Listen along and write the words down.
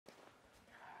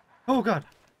Oh god.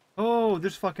 Oh,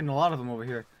 there's fucking a lot of them over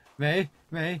here. May.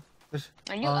 There's,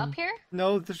 Are you up here?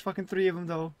 No, there's fucking 3 of them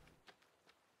though.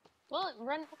 Well,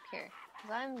 run up here.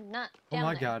 Cause I'm not Oh down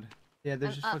my there. god. Yeah,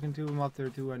 there's I'm just up. fucking 2 of them up there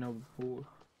too. I know.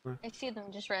 I see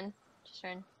them. Just run. Just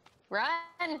run.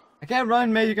 Run! I can't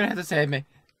run, May. You're gonna have to save me.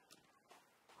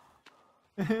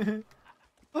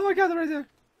 Oh my god, they're right there.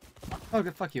 Oh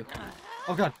god, fuck you.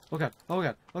 Oh god. Oh god. Oh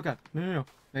god. Oh god. No.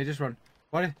 May, just run.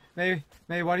 Why, May,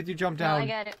 why did you jump down? No, I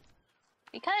got it.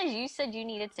 Because you said you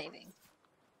needed saving.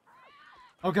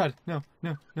 Oh god, no.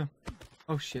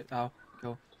 Oh shit, ow,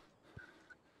 go.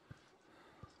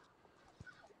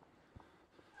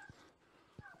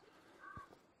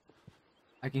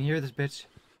 I can hear this bitch.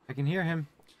 I can hear him.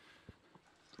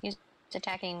 He's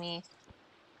attacking me.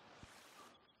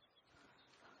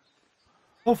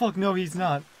 Oh fuck, no, he's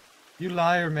not. You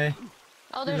liar, May.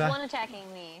 Oh, there's one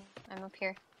attacking me. I'm up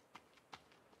here.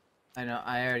 I know,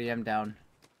 I already am down.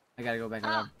 I gotta go back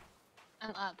around.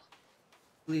 I'm up.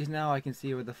 At least now I can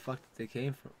see where the fuck they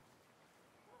came from.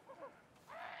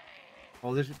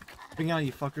 Oh, bring on,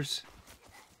 you fuckers.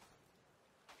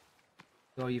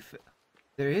 So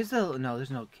there is no,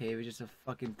 there's no cave. It's just a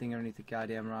fucking thing underneath the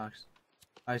goddamn rocks.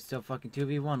 Alright, still fucking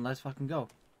 2v1. Let's fucking go.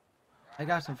 I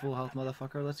got some full health,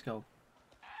 motherfucker. Let's go.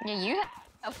 Yeah, you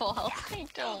have full health. I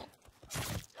don't.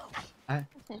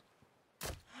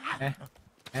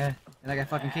 And I got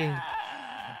fucking king.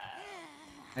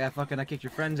 I kicked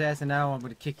your friend's ass, and now I'm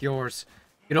gonna kick yours.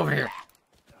 Get over here.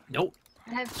 Nope.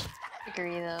 I have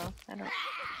chicory though. I don't.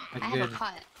 Like I good. have a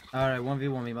pot. All right,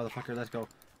 1v1 me, motherfucker. Let's go.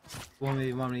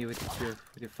 1v1 me with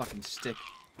your fucking stick.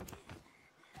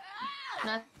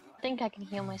 No, I think I can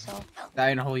heal myself. Die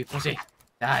in a hole, you pussy.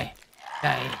 Die.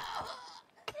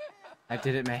 I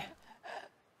did it, May.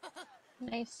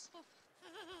 Nice.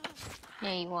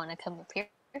 Yeah, you wanna come up here?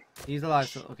 He's alive,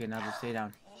 so okay, now just stay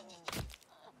down.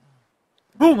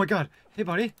 Oh my god! Hey,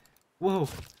 buddy! Whoa!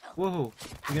 You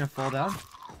gonna fall down?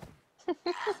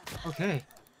 Okay.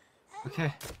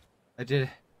 I did it.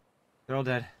 They're all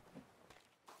dead.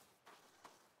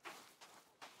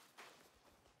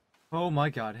 Oh my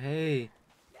god, hey!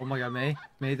 Oh my god,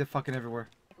 May, they're fucking everywhere.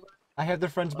 I have their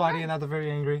friend's body and now they're very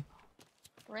angry.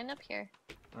 Run up here.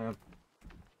 I'm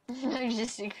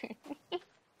just secret.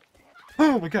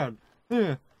 Oh my god!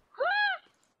 Yeah.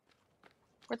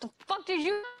 Where the fuck did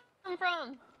you come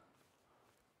from?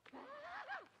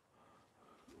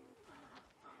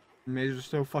 May, there's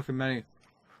so fucking many.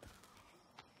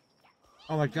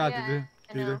 Oh my god, Yeah,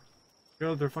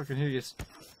 they're fucking hideous.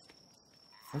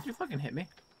 Don't you fucking hit me?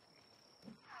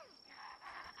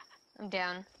 I'm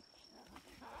down.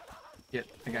 Yeah,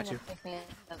 I got you. Pick me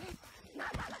up.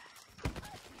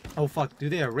 Oh fuck,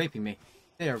 dude, they are raping me.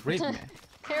 They are raping me.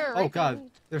 They're Oh god, raping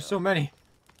me. there's so many.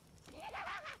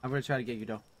 I'm gonna try to get you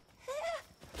though.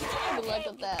 Good luck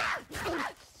with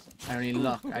that. I don't need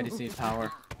luck, I just need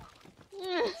power.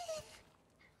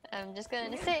 I'm just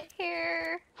gonna sit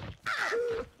here.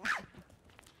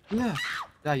 Yeah.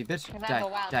 Die, you bitch. If I have a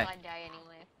wild Die. I'd die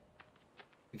anyway.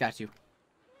 I got you.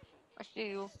 I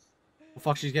do. Oh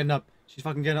fuck, she's getting up. She's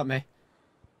fucking getting up, May.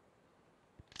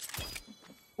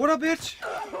 What up, bitch?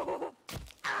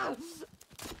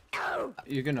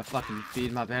 You're gonna fucking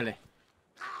feed my belly.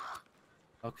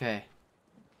 Okay.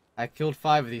 I killed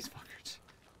 5 of these fuckers.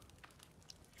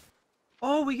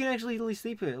 Oh, we can actually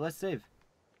sleep here. Let's save.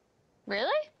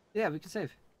 Really? Yeah, we can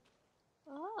save.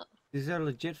 Oh, These are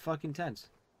legit fucking tents.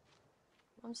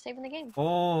 I'm saving the game.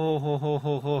 Oh, ho, ho,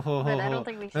 ho, ho, ho, But I ho. don't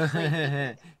think we should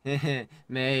sleep.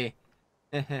 May.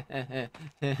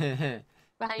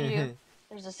 Behind you,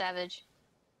 there's a savage.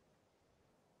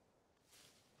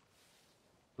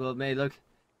 Well, May, look.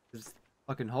 There's a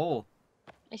fucking hole.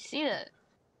 I see that.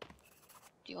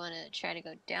 Do you want to try to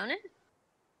go down it?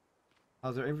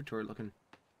 How's our inventory looking?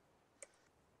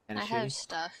 Kinda I shitty. have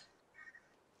stuff.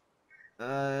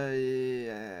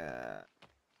 Yeah.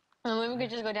 Maybe we could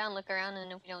just go down, look around,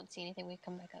 and if we don't see anything, we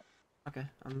come back up. Okay,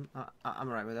 I'm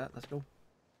alright with that. Let's go.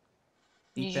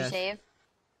 Did you save?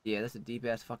 Yeah, that's a deep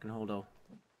ass fucking hole though.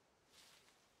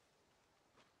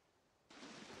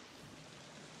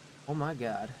 Oh my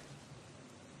god.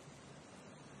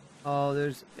 Oh,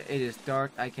 it is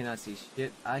dark. I cannot see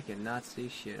shit.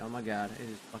 Oh my god, it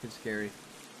is fucking scary.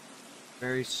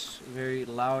 Very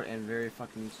loud and very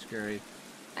fucking scary.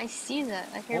 I see that.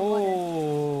 I hear water.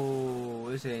 Oh,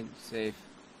 this ain't safe.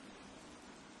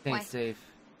 This Why? ain't safe.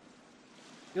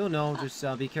 You'll know, just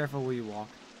be careful where you walk.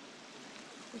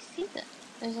 I see that.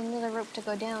 There's another rope to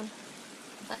go down.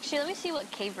 Actually, let me see what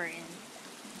cave we're in.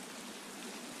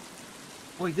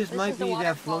 Wait, this might is the be that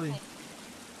waterfall floating.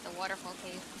 cave. The waterfall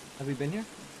cave. Have we been here?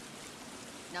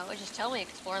 No, just tell me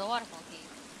explore the waterfall cave.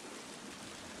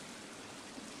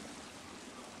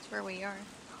 where we are.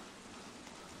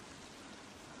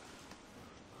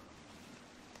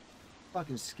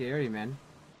 Fucking scary, man.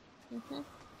 Mhm.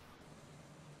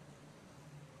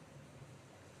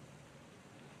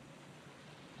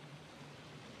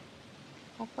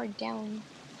 How far down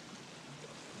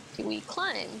do we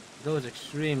climb? It goes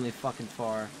extremely fucking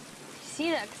far. I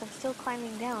see that because I'm still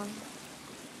climbing down.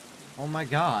 Oh my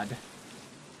god.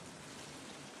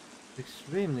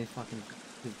 Extremely fucking...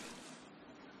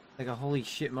 Like a holy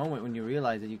shit moment when you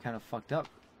realize that you kind of fucked up.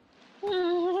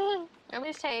 I'm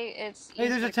gonna say it's. Hey,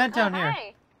 there's a easier- tent down oh, here.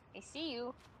 Hi. I see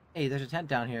you. Hey, there's a tent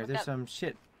down here. Look There's up. some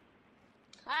shit.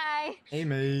 Hi. Hey,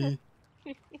 me.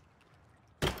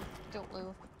 Don't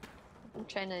move. I'm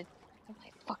trying to. Oh my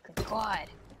fucking god.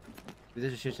 Dude,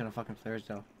 there's a shit ton of fucking flares,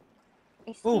 though.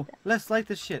 I see Oh, that. let's light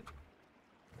this shit.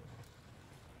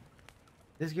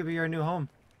 This could be our new home.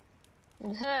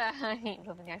 I ain't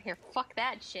moving out here. Fuck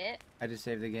that shit. I just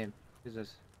saved the game. Who's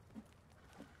this?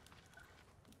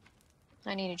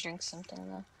 I need to drink something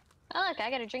though. Oh look, I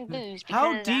gotta drink booze.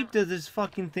 How because deep does this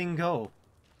fucking thing go?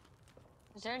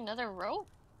 Is there another rope?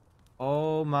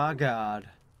 Oh my god.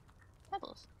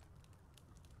 Pebbles.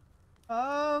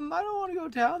 I don't want to go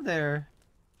down there.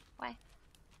 Why?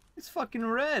 It's fucking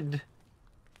red.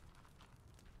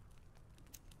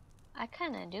 I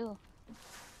kinda do.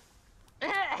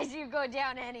 As you go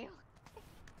down anyway.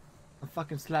 I'm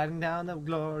fucking sliding down the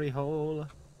glory hole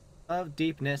of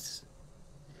deepness.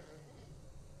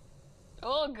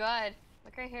 Oh god.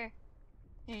 Look right here.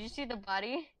 Did you see the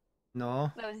body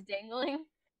No. that was dangling?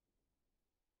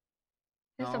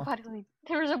 There's No. a body.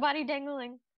 There was a body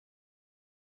dangling.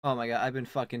 Oh my god, I've been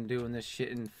fucking doing this shit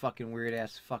in fucking weird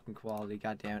ass fucking quality.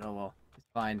 God damn it. Oh well. It's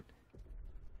fine.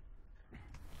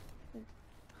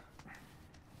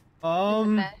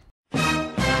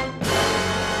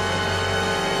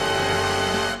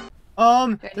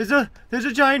 There's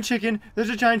a giant chicken. There's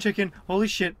a giant chicken. Holy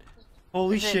shit.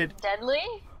 Holy Is shit. it deadly?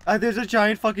 There's a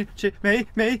giant fucking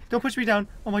May, don't push me down.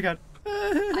 Oh my god.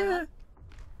 There's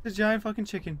a giant fucking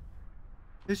chicken.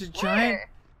 There's a giant, Where?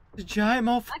 there's a giant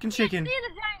motherfucking chicken. I can't see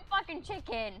the giant fucking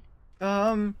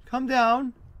chicken. Come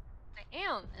down. I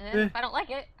am, and then if I don't like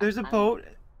it, There's a I'm- boat.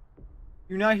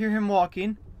 You not hear him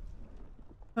walking.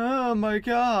 Oh my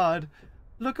god.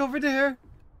 Look over there.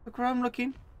 Look where I'm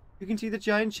looking. You can see the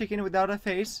giant chicken without a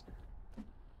face. Oh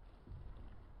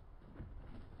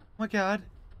my god.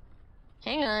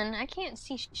 Hang on, I can't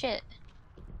see shit.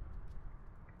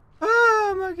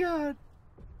 Oh my god.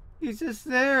 He's just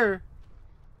there.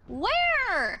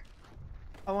 Where?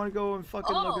 I want to go and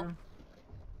fucking look at him.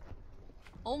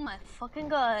 Oh my fucking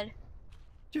god.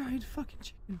 Giant fucking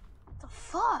chicken. What the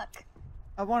fuck?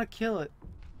 I want to kill it.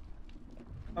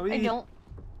 I don't.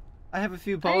 I have a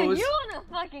few I mean, bows. you wanna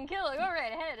fucking kill it? Go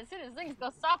right ahead. As soon as things go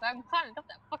soft, I'm climbing up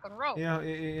that fucking rope. You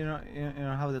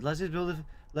know how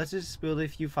let's just build a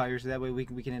few fires so that way we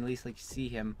can at least like see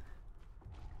him.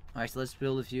 All right, so let's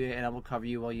build a few and I will cover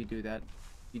you while you do that.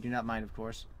 You do not mind, of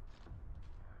course.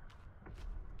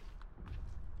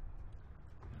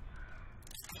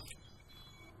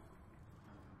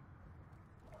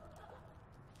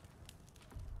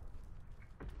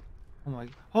 Oh my!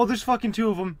 Oh, there's fucking two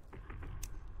of them.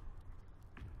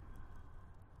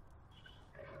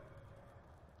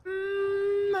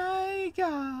 My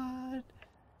God.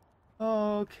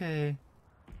 Okay.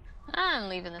 I'm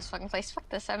leaving this fucking place. Fuck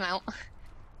this. I'm out.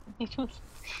 I don't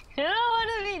want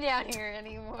to be down here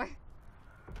anymore.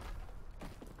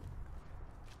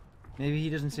 Maybe he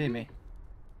doesn't see me.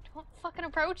 Don't fucking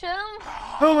approach him.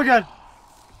 Oh my god!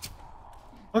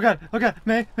 Oh god, oh god,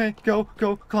 May, go,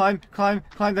 climb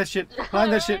that shit, climb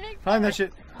that shit, climb that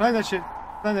shit, climb that shit,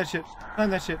 climb that shit, climb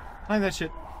that shit, climb that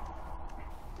shit.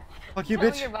 Fuck you, Tell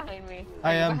me bitch. you're behind me. I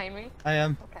Are you am. behind me? I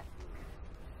am. Okay.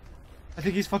 I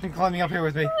think he's fucking climbing up here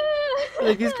with me. I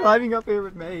think he's climbing up here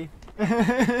with me.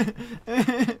 Can't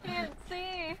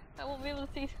see. I won't be able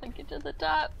to see till I get to the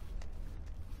top.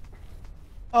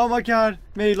 Oh my god,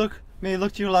 May, look to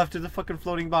your left, there's a fucking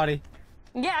floating body.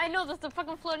 Yeah, I know. That's the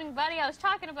fucking floating body I was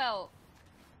talking about.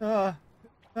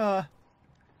 Fucking.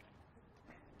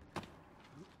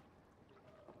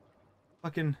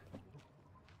 Where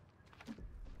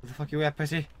the fuck you at,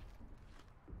 pussy?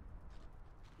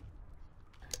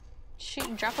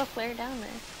 Shoot, drop a flare down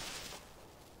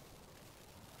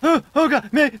there. Oh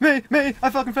god, May, I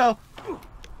fucking fell.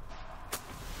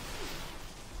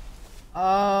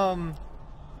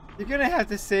 You're gonna have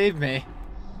to save me.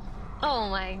 Oh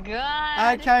my god.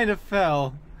 I kind of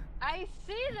fell. I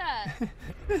see that.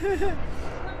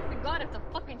 Oh my god, if the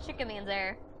fucking chicken man's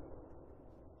there.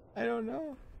 I don't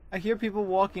know. I hear people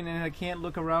walking and I can't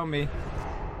look around me.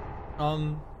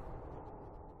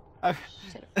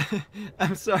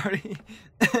 I'm sorry.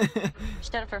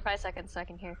 Shut up for 5 seconds so I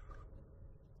can hear.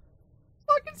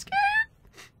 Fucking scared.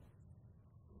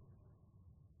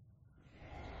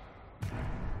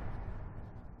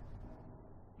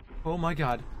 Oh my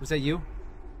god, was that you?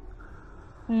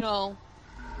 No.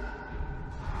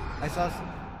 I saw.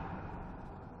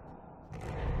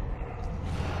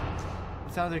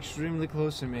 It sounded extremely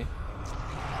close to me.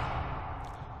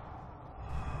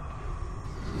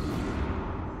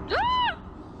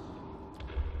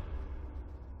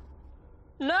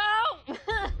 No!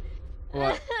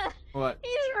 What? What?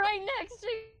 He's right next to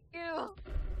you.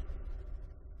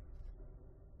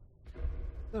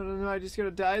 No, I just gonna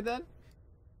die then?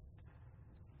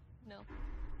 No.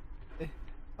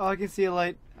 Oh, I can see a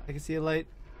light. I can see a light.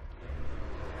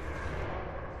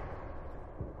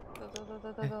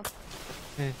 Go.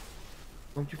 Hey,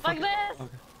 won't you Like fucking... this!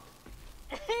 Okay.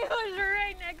 He was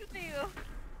right next to you.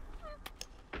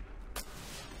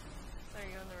 Are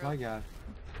you on the road? My god.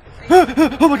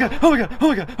 Oh my god! Oh my god! Oh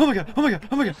my god! Oh my god! Oh my god!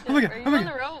 Oh my god! Oh my god! Are you Oh my on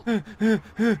the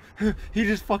god! He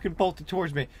just fucking bolted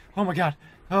towards me. Oh my god!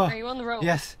 Oh. Are you on the road?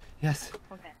 Yes. Yes.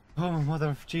 Okay. Oh mother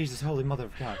of Jesus! Holy mother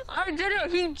of God! I did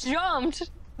it! He jumped!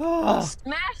 Oh.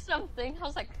 Smashed something! I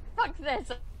was like, fuck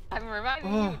this! I'm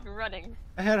reviving you and running.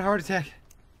 I had a heart attack.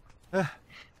 I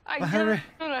my heart did it! rate.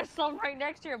 And I saw him right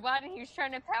next to your body and he was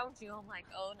trying to pound you. I'm like,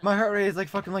 oh no. My heart rate is like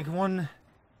fucking like one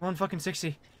fucking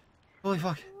 60. Holy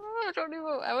fuck. I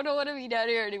don't want to be down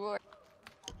here anymore.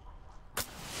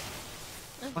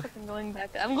 I'm fucking going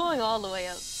back. I'm going all the way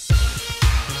up.